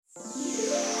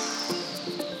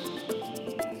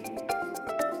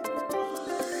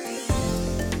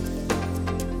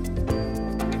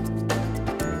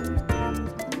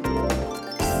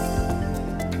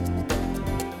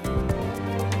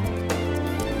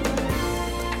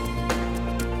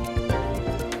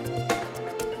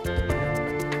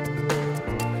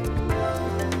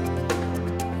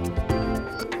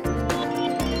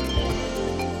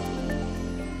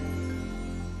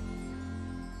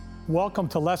Welcome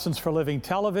to Lessons for Living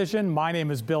Television. My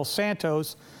name is Bill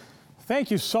Santos.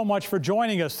 Thank you so much for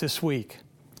joining us this week.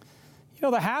 You know,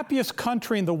 the happiest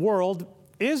country in the world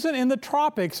isn't in the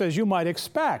tropics as you might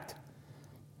expect,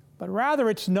 but rather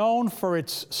it's known for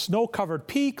its snow-covered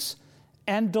peaks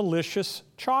and delicious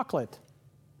chocolate.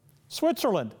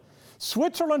 Switzerland.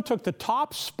 Switzerland took the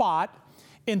top spot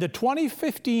in the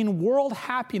 2015 World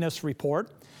Happiness Report,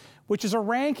 which is a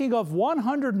ranking of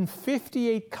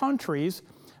 158 countries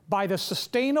by the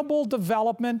Sustainable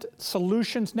Development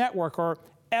Solutions Network, or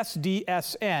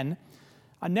SDSN,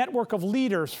 a network of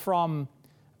leaders from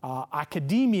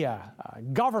academia,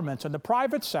 governments, and the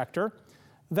private sector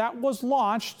that was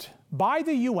launched by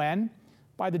the UN,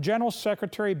 by the General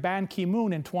Secretary Ban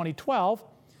Ki-moon in 2012,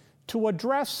 to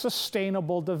address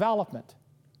sustainable development.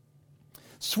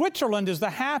 Switzerland is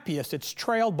the happiest. It's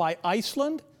trailed by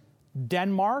Iceland,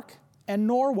 Denmark, and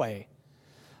Norway.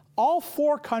 All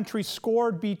four countries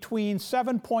scored between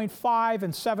 7.5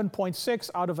 and 7.6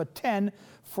 out of a 10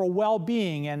 for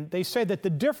well-being, and they say that the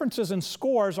differences in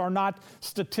scores are not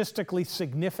statistically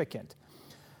significant.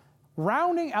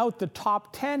 Rounding out the top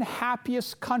 10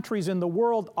 happiest countries in the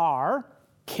world are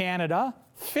Canada,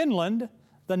 Finland,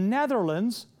 the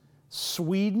Netherlands,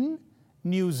 Sweden,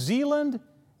 New Zealand,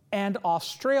 and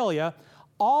Australia,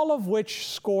 all of which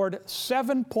scored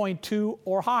 7.2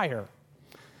 or higher.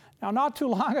 Now, not too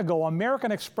long ago,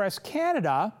 American Express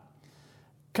Canada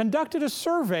conducted a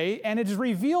survey, and it has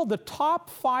revealed the top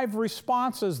 5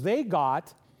 responses they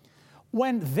got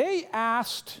when they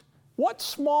asked what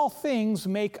small things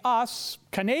make us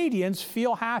Canadians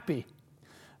feel happy.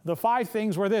 The 5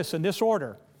 things were this, in this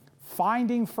order: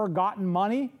 finding forgotten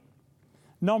money.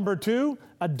 Number 2,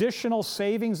 additional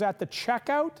savings at the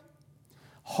checkout.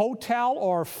 Hotel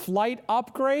or flight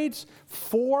upgrades.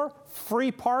 4,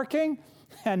 free parking.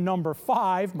 And number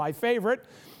 5, my favorite,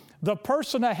 the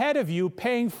person ahead of you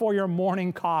paying for your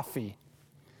morning coffee.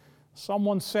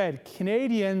 Someone said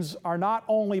Canadians are not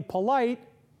only polite,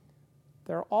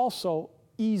 they're also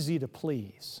easy to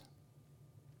please.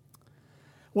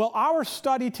 Well, our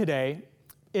study today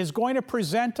is going to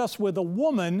present us with a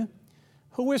woman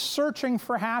who is searching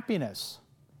for happiness.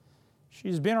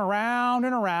 She's been around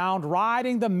and around,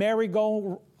 riding the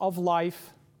merry-go of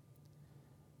life,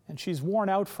 and she's worn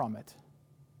out from it.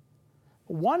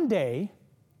 One day,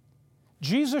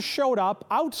 Jesus showed up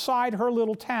outside her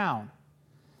little town.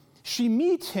 She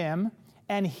meets him,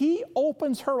 and he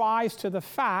opens her eyes to the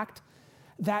fact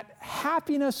that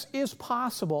happiness is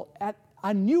possible,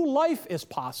 a new life is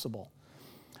possible,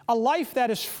 a life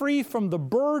that is free from the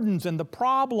burdens and the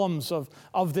problems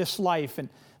of this life, and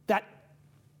that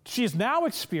she is now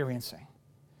experiencing.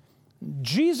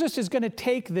 Jesus is going to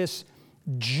take this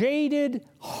jaded,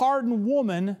 hardened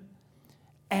woman,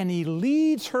 and he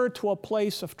leads her to a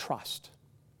place of trust.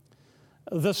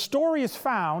 The story is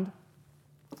found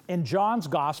in John's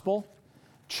Gospel,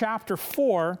 chapter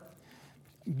 4,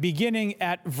 beginning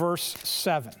at verse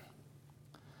 7.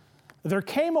 There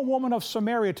came a woman of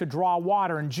Samaria to draw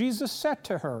water, and Jesus said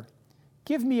to her,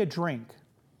 "Give me a drink."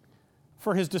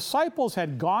 For his disciples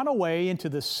had gone away into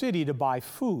the city to buy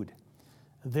food.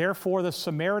 Therefore the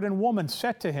Samaritan woman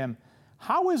said to him,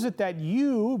 "How is it that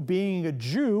you, being a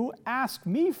Jew, ask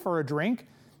me for a drink,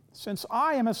 since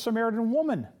I am a Samaritan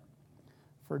woman?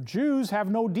 For Jews have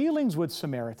no dealings with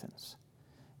Samaritans."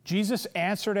 Jesus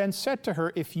answered and said to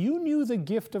her, "If you knew the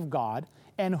gift of God,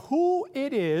 and who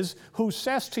it is who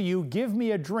says to you, 'Give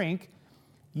me a drink,'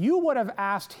 you would have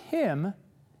asked him,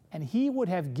 and he would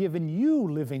have given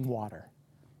you living water."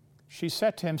 She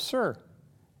said to him, "Sir,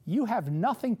 you have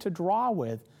nothing to draw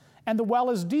with, and the well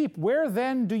is deep. Where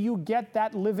then do you get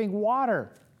that living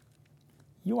water?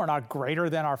 You are not greater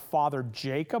than our father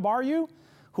Jacob, are you,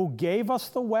 who gave us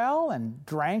the well and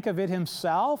drank of it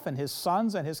himself and his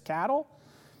sons and his cattle?"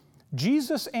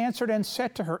 Jesus answered and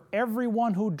said to her,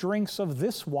 "Everyone who drinks of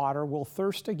this water will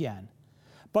thirst again.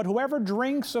 But whoever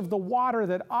drinks of the water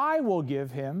that I will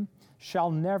give him shall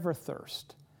never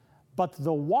thirst. But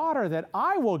the water that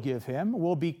I will give him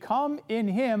will become in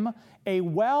him a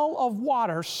well of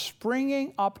water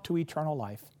springing up to eternal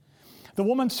life." The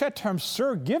woman said to him,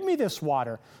 "Sir, give me this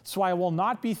water, so I will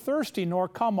not be thirsty, nor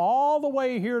come all the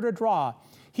way here to draw."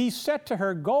 He said to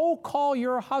her, "Go call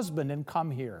your husband and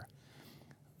come here."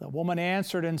 The woman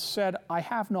answered and said, "I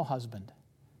have no husband."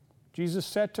 Jesus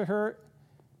said to her,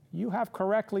 "You have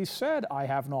correctly said, 'I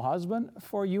have no husband,'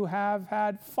 for you have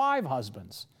had 5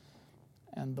 husbands,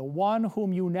 and the one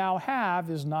whom you now have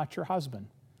is not your husband.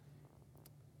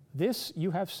 This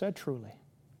you have said truly."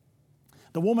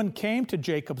 The woman came to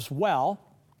Jacob's well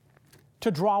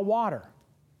to draw water.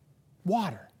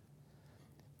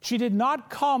 She did not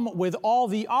come with all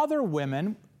the other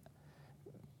women.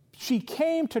 She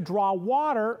came to draw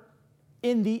water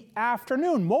in the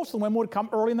afternoon. Most of the women would come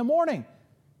early in the morning.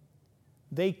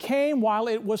 They came while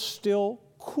it was still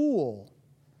cool.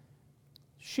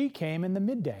 She came in the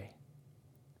midday.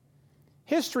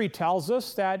 History tells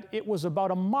us that it was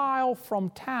about a mile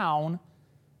from town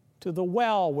to the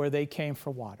well where they came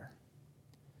for water.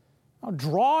 Now,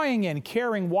 drawing and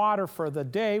carrying water for the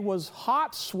day was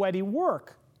hot, sweaty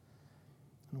work.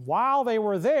 And while they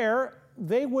were there,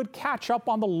 they would catch up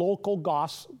on the local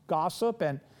gossip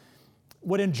and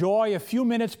would enjoy a few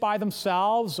minutes by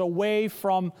themselves away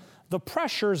from the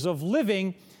pressures of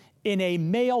living in a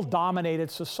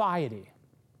male-dominated society.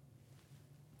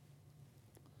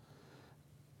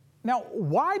 Now,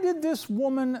 why did this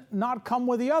woman not come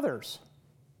with the others?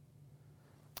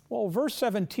 Well, verse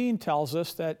 17 tells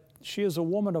us that she is a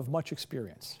woman of much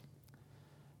experience.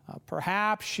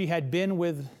 Perhaps she had been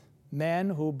with men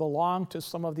who belonged to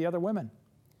some of the other women.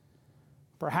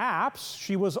 Perhaps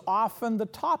she was often the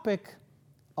topic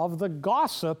of the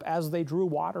gossip as they drew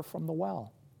water from the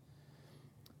well.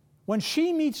 When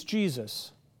she meets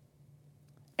Jesus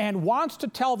and wants to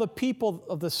tell the people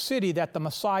of the city that the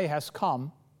Messiah has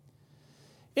come,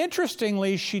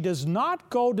 interestingly, she does not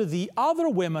go to the other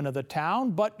women of the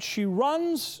town, but she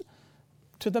runs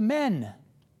to the men.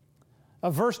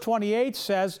 Verse 28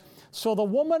 says, "So the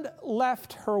woman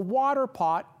left her water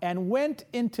pot and went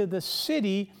into the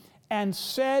city and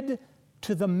said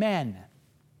to the men."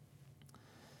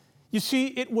 You see,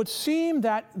 it would seem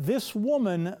that this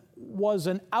woman was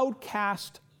an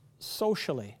outcast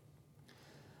socially.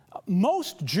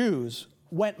 Most Jews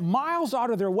went miles out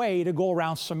of their way to go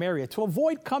around Samaria to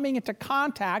avoid coming into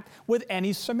contact with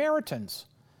any Samaritans.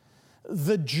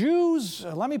 The Jews,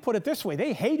 let me put it this way,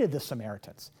 they hated the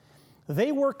Samaritans.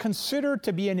 They were considered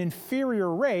to be an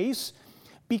inferior race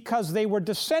because they were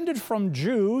descended from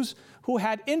Jews who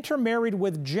had intermarried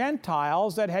with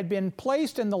Gentiles that had been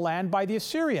placed in the land by the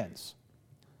Assyrians.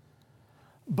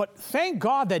 But thank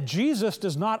God that Jesus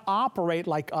does not operate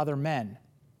like other men.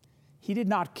 He did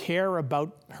not care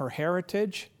about her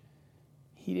heritage.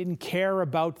 He didn't care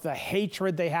about the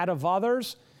hatred they had of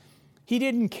others. He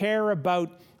didn't care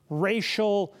about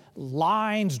racial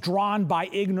lines drawn by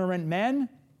ignorant men.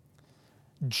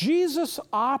 Jesus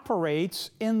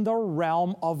operates in the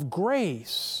realm of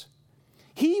grace.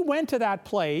 He went to that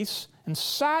place and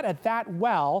sat at that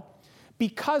well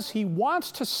because he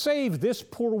wants to save this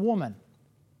poor woman.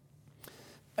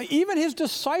 Even his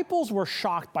disciples were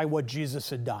shocked by what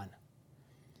Jesus had done.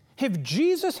 If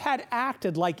Jesus had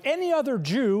acted like any other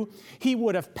Jew, he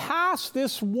would have passed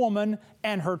this woman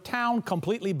and her town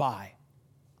completely by.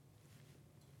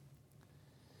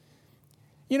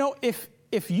 You know,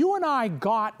 if you and I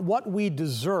got what we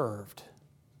deserved,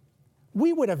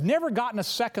 we would have never gotten a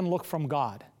second look from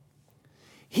God.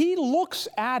 He looks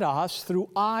at us through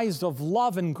eyes of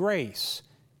love and grace.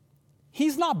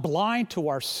 He's not blind to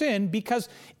our sin because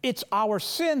it's our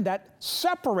sin that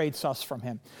separates us from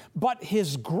Him. But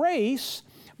His grace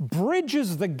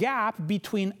bridges the gap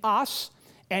between us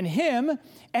and Him,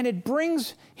 and it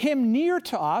brings Him near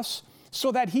to us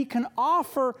so that He can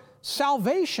offer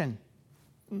salvation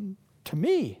to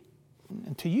me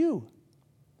and to you.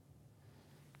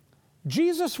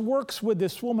 Jesus works with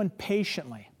this woman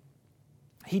patiently.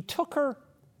 He took her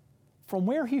from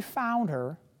where He found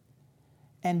her,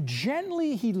 and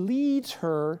gently He leads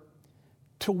her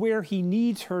to where He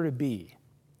needs her to be.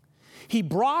 He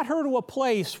brought her to a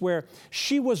place where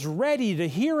she was ready to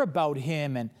hear about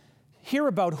Him and hear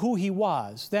about who He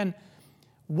was. Then,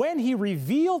 when He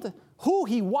revealed who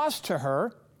He was to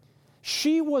her,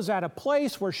 she was at a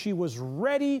place where she was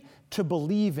ready to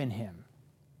believe in Him.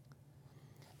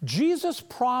 Jesus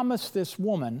promised this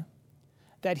woman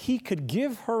that He could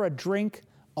give her a drink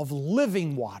of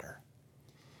living water.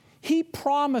 He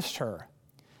promised her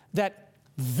that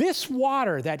this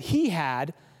water that He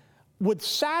had would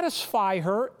satisfy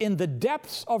her in the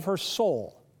depths of her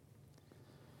soul.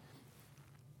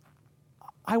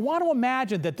 I want to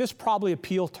imagine that this probably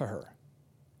appealed to her.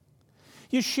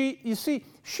 You see,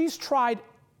 she's tried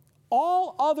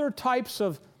all other types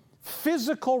of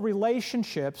physical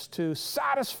relationships to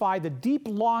satisfy the deep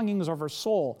longings of her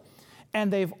soul,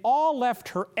 and they've all left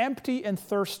her empty and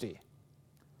thirsty.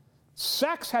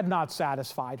 Sex had not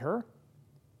satisfied her.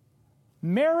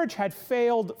 Marriage had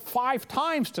failed 5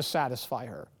 times to satisfy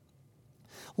her.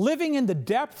 Living in the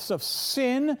depths of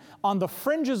sin on the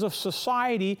fringes of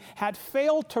society had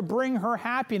failed to bring her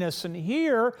happiness. And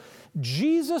here,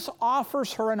 Jesus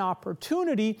offers her an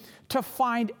opportunity to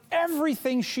find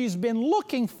everything she's been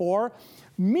looking for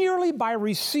merely by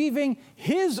receiving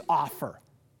His offer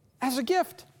as a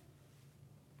gift.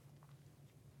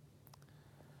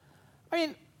 I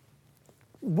mean,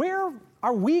 where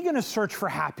are we going to search for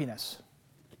happiness?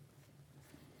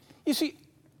 You see,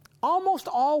 almost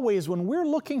always when we're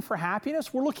looking for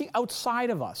happiness, we're looking outside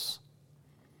of us.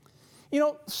 You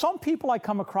know, some people I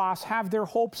come across have their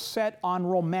hopes set on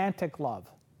romantic love,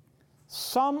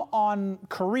 some on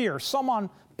career, some on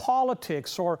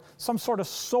politics or some sort of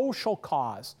social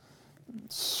cause,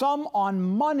 some on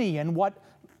money and what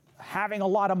having a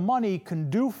lot of money can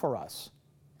do for us.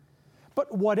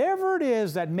 But whatever it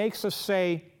is that makes us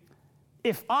say,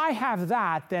 if I have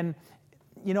that, then,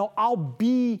 you know, I'll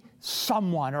be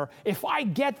someone, or if I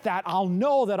get that, I'll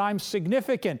know that I'm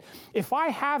significant. If I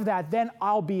have that, then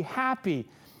I'll be happy.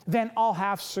 Then I'll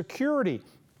have security.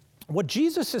 What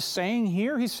Jesus is saying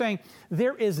here, he's saying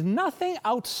there is nothing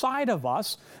outside of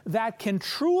us that can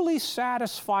truly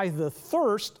satisfy the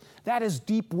thirst that is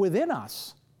deep within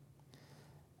us.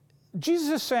 Jesus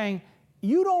is saying,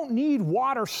 you don't need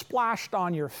water splashed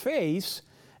on your face.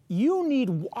 You need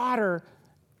water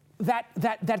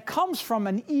that comes from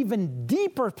an even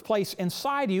deeper place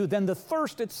inside you than the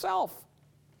thirst itself.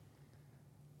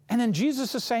 And then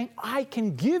Jesus is saying, I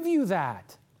can give you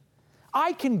that.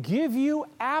 I can give you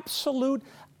absolute,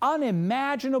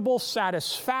 unimaginable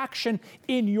satisfaction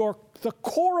in the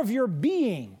core of your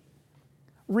being,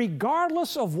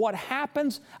 regardless of what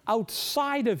happens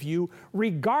outside of you,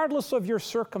 regardless of your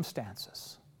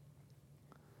circumstances.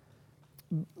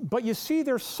 But you see,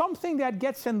 there's something that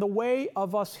gets in the way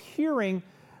of us hearing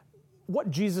what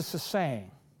Jesus is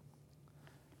saying.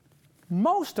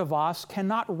 Most of us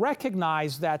cannot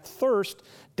recognize that thirst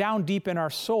down deep in our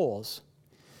souls.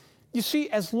 You see,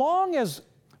 as long as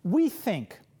we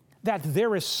think that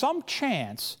there is some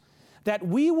chance that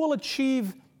we will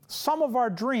achieve some of our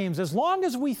dreams, as long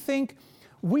as we think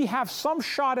we have some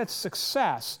shot at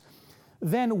success,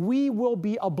 then we will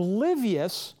be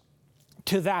oblivious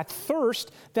to that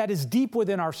thirst that is deep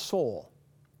within our soul.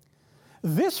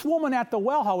 This woman at the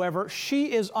well, however,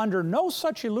 she is under no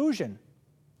such illusion.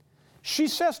 She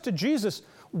says to Jesus,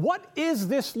 "What is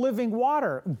this living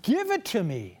water? Give it to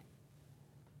me."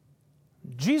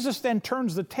 Jesus then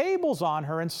turns the tables on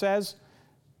her and says,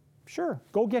 "Sure,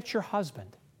 go get your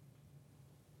husband."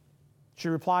 She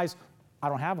replies, "I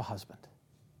don't have a husband."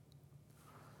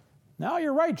 "No,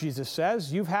 you're right," Jesus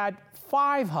says. "You've had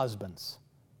 5 husbands.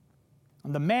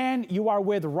 And the man you are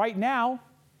with right now,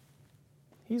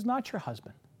 he's not your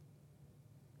husband."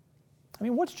 I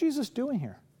mean, what's Jesus doing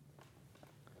here?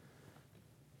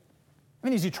 I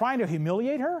mean, is he trying to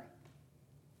humiliate her?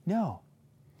 No.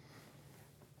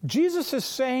 Jesus is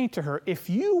saying to her, if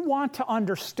you want to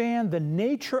understand the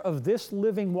nature of this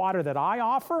living water that I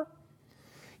offer,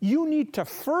 you need to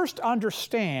first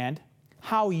understand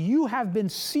how you have been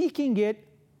seeking it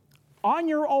on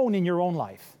your own in your own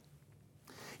life.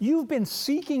 You've been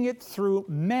seeking it through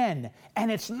men,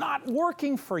 and it's not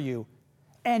working for you.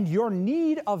 And your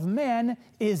need of men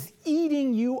is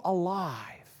eating you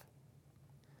alive.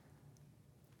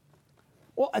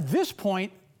 Well, at this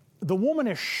point, the woman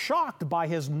is shocked by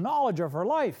his knowledge of her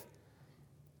life.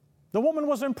 The woman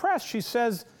was impressed. She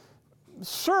says,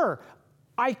 "Sir,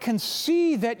 I can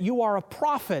see that you are a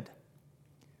prophet.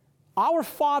 Our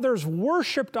fathers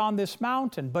worshipped on this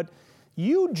mountain, but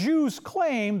you Jews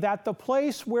claim that the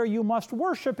place where you must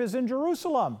worship is in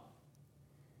Jerusalem."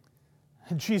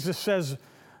 And Jesus says,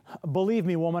 "Believe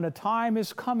me, woman, a time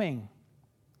is coming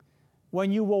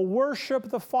when you will worship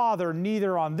the Father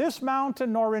neither on this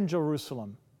mountain nor in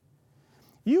Jerusalem.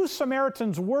 You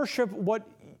Samaritans worship what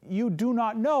you do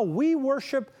not know. We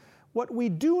worship what we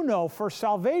do know, for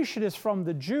salvation is from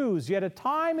the Jews. Yet a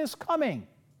time is coming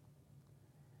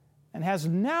and has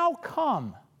now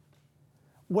come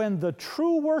when the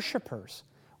true worshipers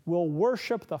will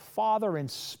worship the Father in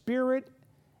spirit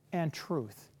and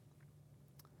truth.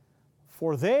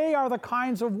 For they are the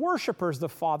kinds of worshipers the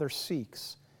Father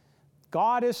seeks.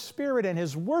 God is spirit, and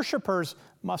his worshipers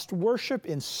must worship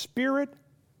in spirit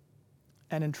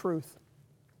and in truth."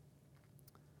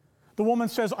 The woman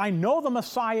says, "I know the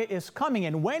Messiah is coming,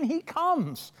 and when he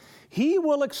comes, he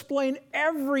will explain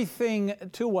everything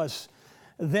to us."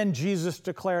 Then Jesus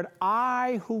declared,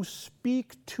 "I who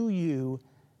speak to you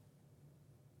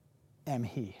am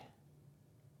he."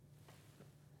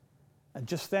 And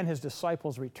just then his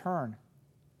disciples return,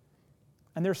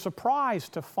 and they're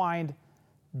surprised to find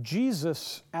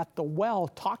Jesus at the well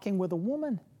talking with a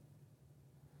woman.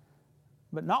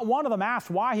 But not one of them asked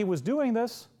why he was doing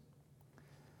this.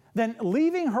 Then,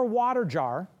 leaving her water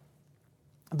jar,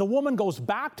 the woman goes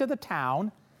back to the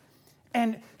town,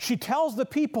 and she tells the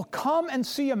people, "Come and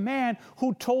see a man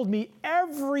who told me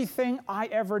everything I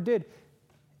ever did."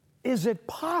 Is it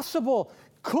possible?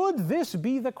 Could this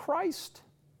be the Christ?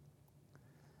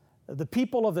 The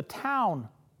people of the town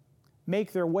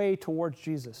make their way towards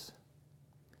Jesus.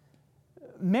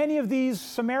 Many of these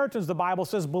Samaritans, the Bible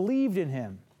says, believed in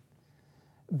him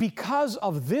because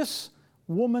of this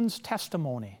woman's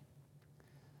testimony.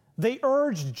 They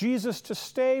urged Jesus to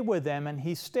stay with them, and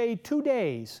he stayed 2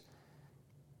 days.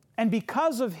 And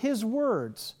because of his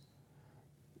words,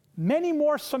 many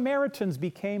more Samaritans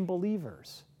became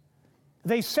believers.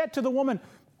 They said to the woman,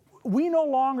 "We no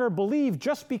longer believe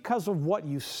just because of what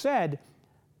you said.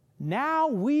 Now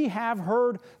we have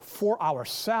heard for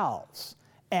ourselves,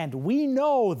 and we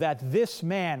know that this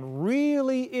man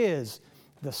really is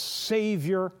the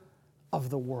Savior of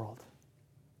the world."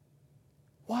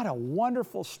 What a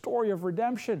wonderful story of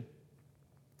redemption.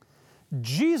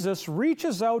 Jesus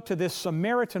reaches out to this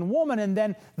Samaritan woman, and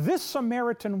then this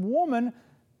Samaritan woman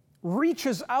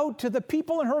reaches out to the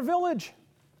people in her village.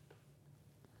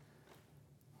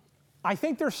 I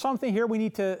think there's something here we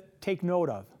need to take note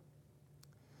of.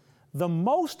 The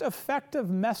most effective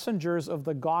messengers of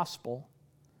the gospel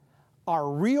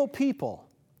are real people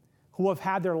who have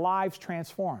had their lives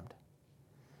transformed.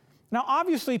 Now,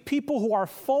 obviously, people who are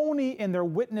phony in their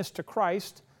witness to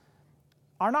Christ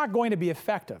are not going to be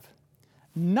effective.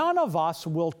 None of us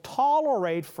will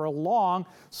tolerate for long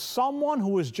someone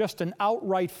who is just an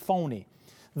outright phony.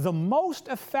 The most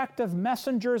effective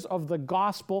messengers of the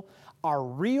gospel are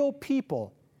real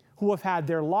people who have had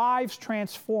their lives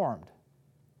transformed.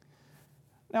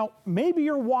 Now, maybe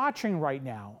you're watching right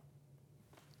now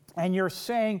and you're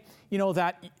saying,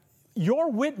 that your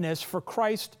witness for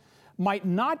Christ might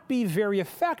not be very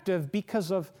effective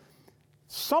because of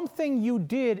something you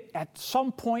did at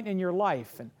some point in your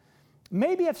life. And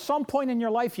maybe at some point in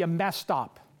your life you messed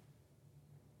up.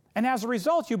 And as a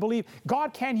result, you believe,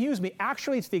 God can't use me.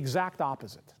 Actually, it's the exact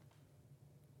opposite.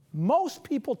 Most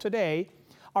people today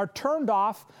are turned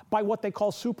off by what they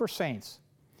call super saints.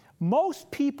 Most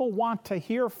people want to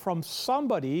hear from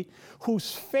somebody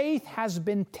whose faith has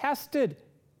been tested,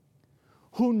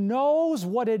 who knows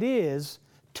what it is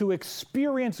to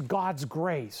experience God's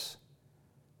grace.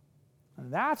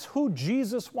 And that's who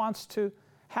Jesus wants to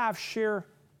have share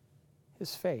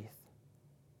his faith.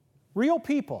 Real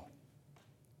people.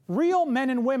 Real men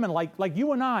and women like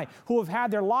you and I who have had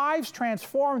their lives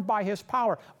transformed by his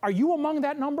power. Are you among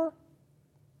that number?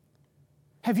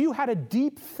 Have you had a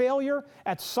deep failure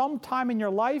at some time in your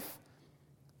life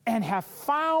and have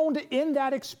found in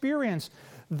that experience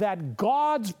that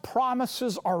God's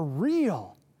promises are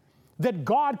real, that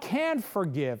God can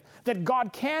forgive, that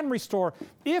God can restore?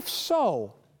 If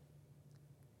so,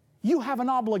 you have an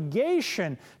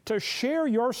obligation to share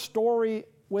your story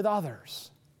with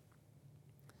others.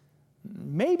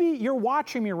 Maybe you're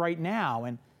watching me right now,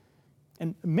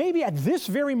 and maybe at this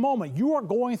very moment you are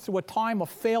going through a time of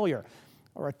failure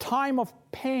or a time of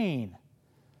pain.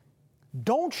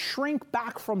 Don't shrink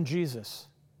back from Jesus.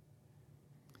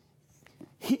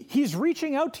 He's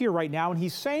reaching out to you right now, and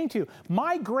he's saying to you,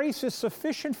 my grace is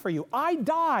sufficient for you. I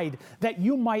died that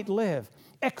you might live.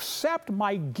 Accept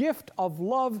my gift of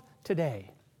love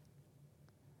today.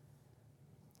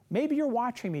 Maybe you're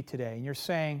watching me today and you're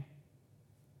saying,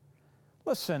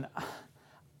 listen,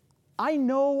 I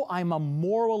know I'm a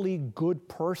morally good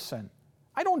person.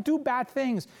 I don't do bad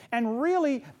things. And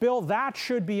really, Bill, that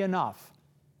should be enough.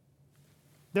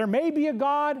 There may be a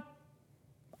God.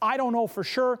 I don't know for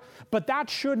sure, but that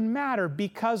shouldn't matter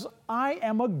because I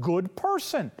am a good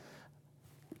person.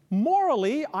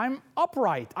 Morally, I'm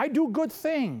upright. I do good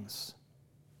things.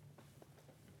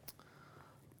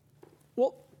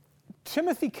 Well,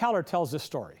 Timothy Keller tells this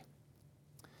story.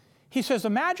 He says,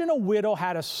 imagine a widow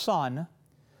had a son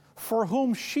for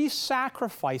whom she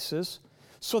sacrifices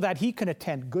so that he can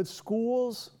attend good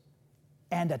schools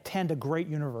and attend a great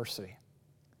university.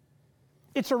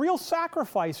 It's a real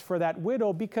sacrifice for that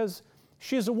widow because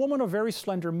she is a woman of very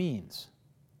slender means.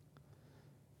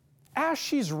 As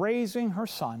she's raising her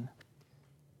son,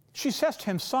 she says to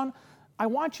him, son, I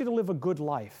want you to live a good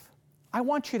life. I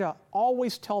want you to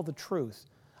always tell the truth.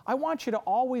 I want you to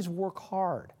always work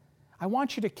hard. I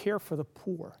want you to care for the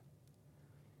poor.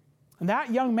 And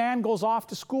that young man goes off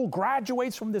to school,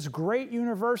 graduates from this great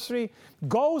university,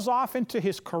 goes off into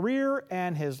his career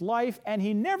and his life, and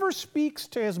he never speaks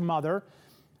to his mother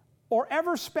or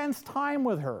ever spends time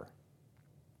with her.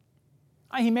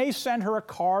 He may send her a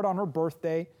card on her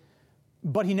birthday,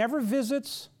 but he never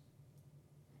visits.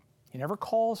 He never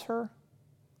calls her.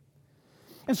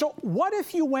 And so what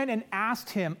if you went and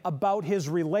asked him about his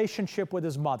relationship with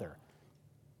his mother?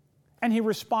 And he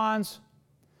responds,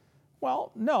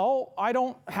 well, no, I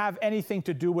don't have anything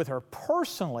to do with her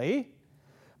personally,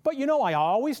 But you know, I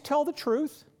always tell the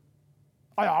truth.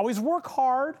 I always work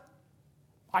hard.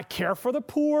 I care for the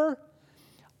poor.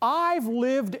 I've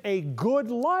lived a good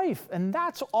life, and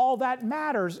that's all that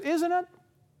matters, isn't it?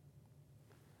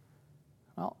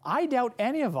 Well, I doubt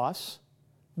any of us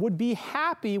would be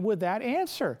happy with that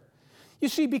answer. You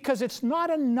see, because it's not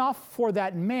enough for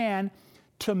that man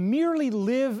to merely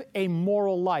live a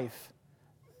moral life,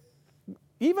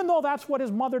 even though that's what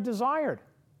his mother desired.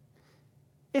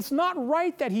 It's not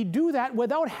right that he do that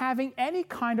without having any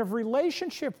kind of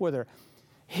relationship with her.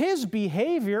 His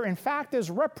behavior, in fact, is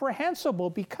reprehensible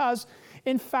because,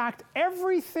 in fact,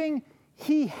 everything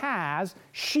he has,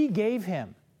 she gave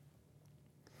him.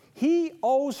 He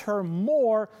owes her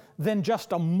more than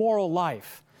just a moral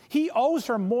life. He owes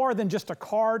her more than just a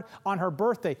card on her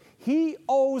birthday. He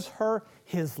owes her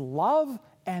his love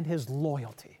and his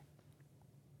loyalty.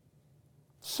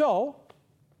 So,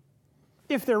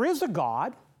 if there is a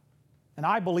God, and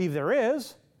I believe there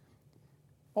is,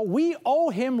 well, we owe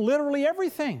him literally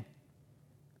everything.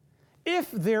 If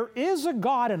there is a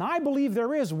God, and I believe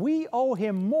there is, we owe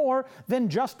him more than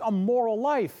just a moral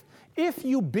life. If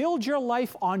you build your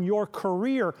life on your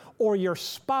career or your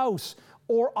spouse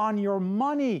or on your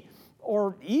money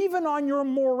or even on your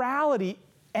morality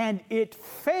and it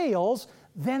fails,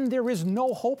 then there is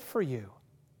no hope for you.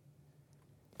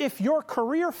 If your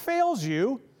career fails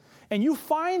you and you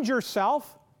find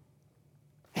yourself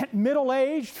at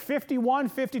middle-aged, 51,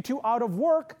 52, out of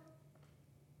work,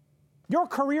 your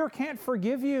career can't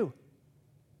forgive you.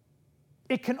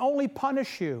 It can only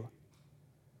punish you.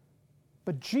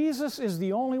 But Jesus is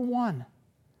the only one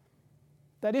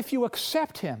that if you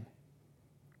accept him,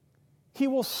 he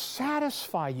will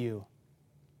satisfy you.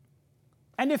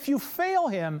 And if you fail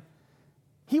him,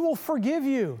 he will forgive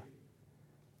you.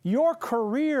 Your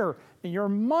career, your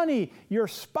money, your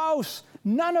spouse,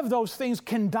 none of those things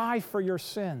can die for your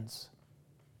sins.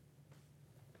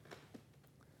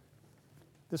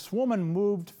 This woman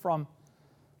moved from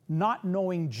not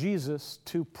knowing Jesus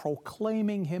to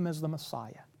proclaiming him as the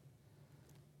Messiah.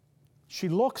 She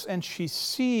looks and she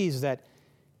sees that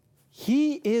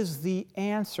he is the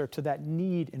answer to that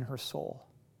need in her soul.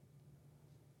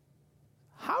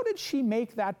 How did she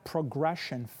make that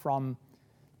progression from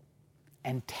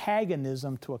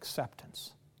antagonism to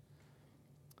acceptance?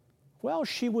 Well,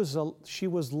 she was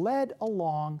led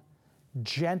along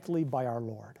gently by our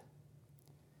Lord.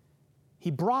 He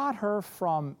brought her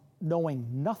from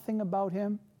knowing nothing about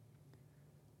him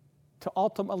to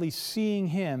ultimately seeing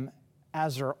him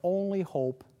as her only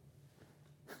hope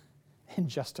in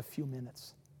just a few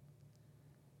minutes.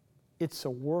 It's a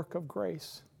work of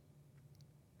grace.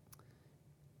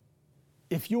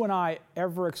 If you and I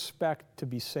ever expect to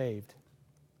be saved,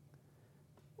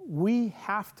 we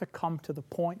have to come to the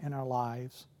point in our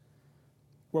lives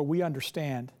where we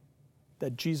understand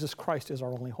that Jesus Christ is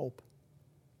our only hope.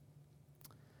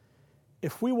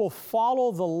 If we will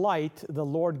follow the light the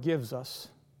Lord gives us,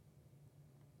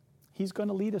 he's going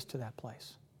to lead us to that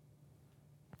place.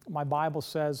 My Bible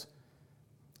says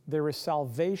there is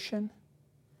salvation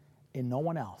in no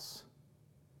one else.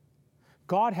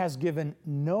 God has given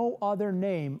no other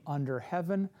name under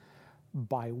heaven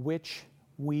by which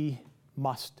we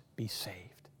must be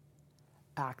saved.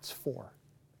 Acts 4,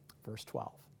 verse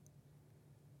 12.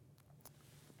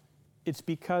 It's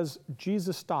because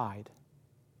Jesus died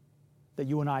that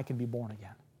you and I can be born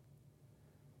again.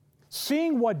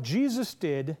 Seeing what Jesus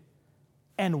did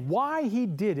and why he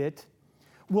did it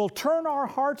will turn our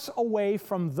hearts away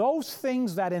from those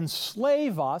things that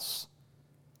enslave us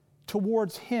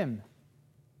towards him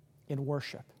in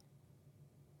worship.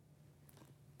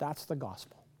 That's the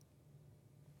gospel.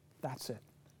 That's it.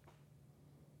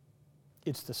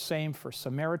 It's the same for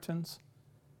Samaritans,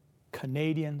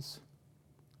 Canadians,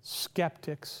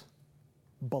 skeptics,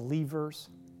 believers,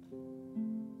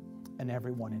 and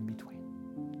everyone in between.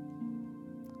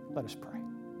 Let us pray.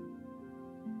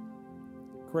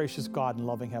 Gracious God and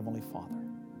loving Heavenly Father,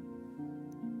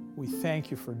 we thank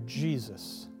you for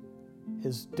Jesus,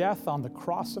 his death on the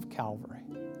cross of Calvary,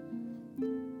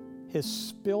 his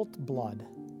spilt blood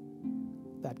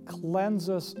that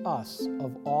cleanses us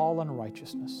of all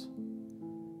unrighteousness,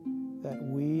 that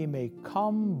we may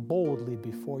come boldly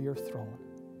before your throne,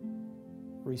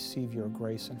 receive your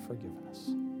grace and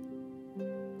forgiveness.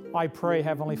 I pray,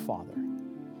 Heavenly Father,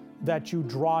 that you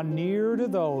draw near to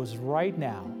those right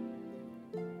now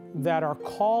that are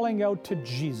calling out to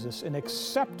Jesus in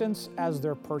acceptance as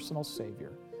their personal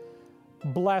Savior.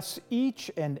 Bless each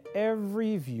and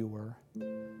every viewer.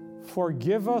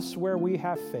 Forgive us where we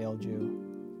have failed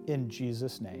you. In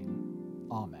Jesus' name,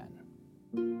 amen.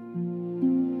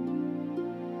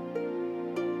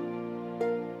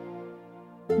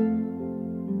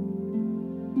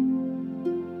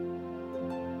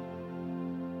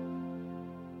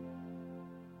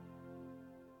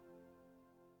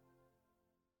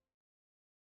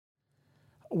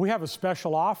 We have a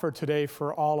special offer today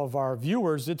for all of our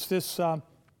viewers. It's this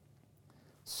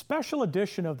special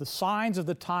edition of the Signs of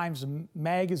the Times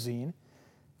magazine.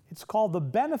 It's called The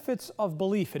Benefits of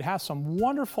Belief. It has some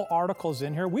wonderful articles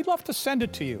in here. We'd love to send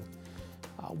it to you.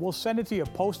 We'll send it to you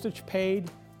postage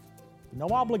paid, no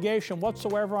obligation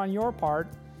whatsoever on your part.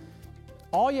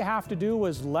 All you have to do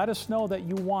is let us know that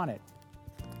you want it.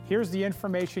 Here's the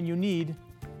information you need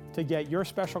to get your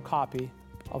special copy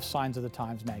of Signs of the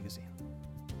Times magazine.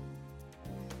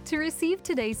 To receive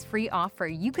today's free offer,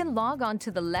 you can log on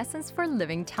to the Lessons for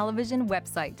Living television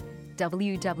website,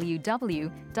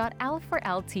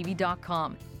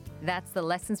 www.l4ltv.com. That's the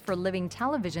Lessons for Living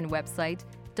television website,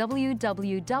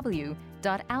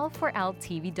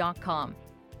 www.l4ltv.com.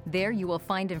 There you will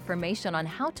find information on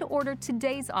how to order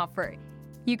today's offer.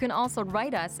 You can also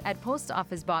write us at Post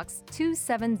Office Box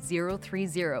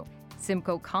 27030,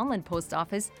 Simcoe Conlon Post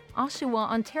Office, Oshawa,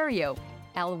 Ontario,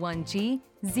 L1G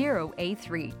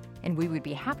 0A3, and we would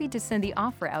be happy to send the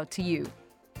offer out to you.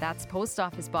 That's Post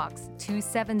Office Box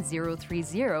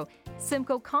 27030,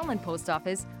 Simcoe Conlon Post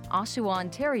Office, Oshawa,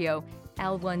 Ontario,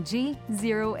 L1G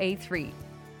 0A3.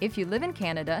 If you live in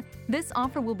Canada, this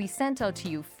offer will be sent out to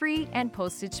you free and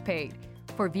postage paid.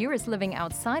 For viewers living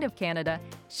outside of Canada,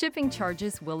 shipping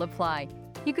charges will apply.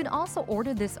 You can also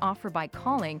order this offer by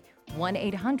calling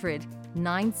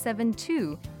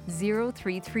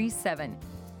 1-800-972-0337.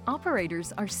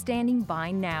 Operators are standing by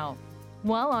now.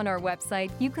 While on our website,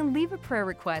 you can leave a prayer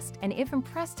request and, if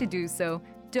impressed to do so,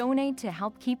 donate to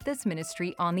help keep this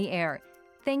ministry on the air.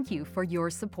 Thank you for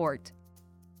your support.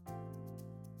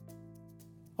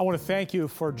 I want to thank you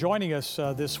for joining us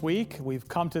this week. We've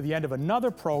come to the end of another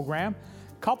program.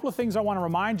 A couple of things I want to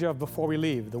remind you of before we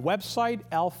leave. The website,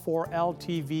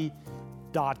 l4ltv.com.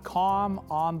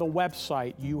 On the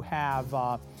website, you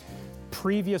have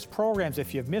previous programs.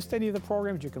 If you've missed any of the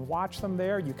programs, you can watch them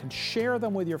there. You can share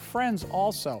them with your friends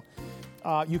also.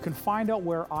 You can find out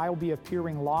where I'll be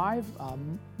appearing live.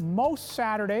 Most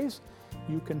Saturdays,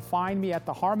 you can find me at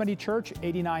the Harmony Church,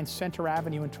 89 Center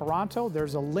Avenue in Toronto.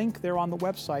 There's a link there on the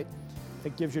website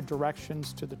that gives you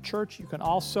directions to the church. You can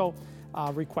also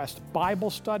request Bible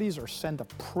studies or send a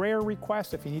prayer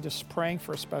request if you need us praying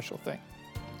for a special thing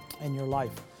in your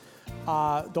life.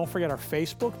 Don't forget our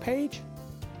Facebook page.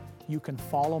 You can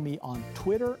follow me on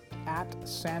Twitter at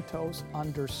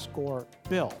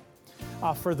Santos_Bill.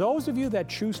 For those of you that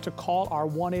choose to call our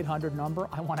 1-800 number,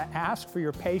 I want to ask for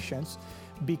your patience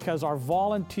because our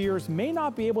volunteers may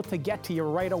not be able to get to you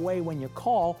right away when you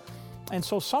call, and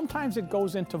so sometimes it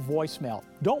goes into voicemail.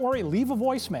 Don't worry, leave a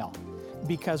voicemail,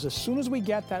 because as soon as we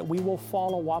get that, we will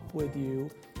follow up with you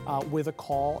with a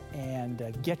call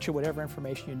and get you whatever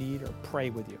information you need or pray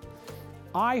with you.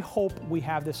 I hope we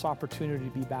have this opportunity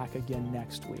to be back again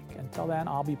next week. Until then,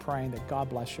 I'll be praying that God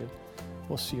bless you.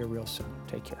 We'll see you real soon.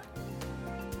 Take care.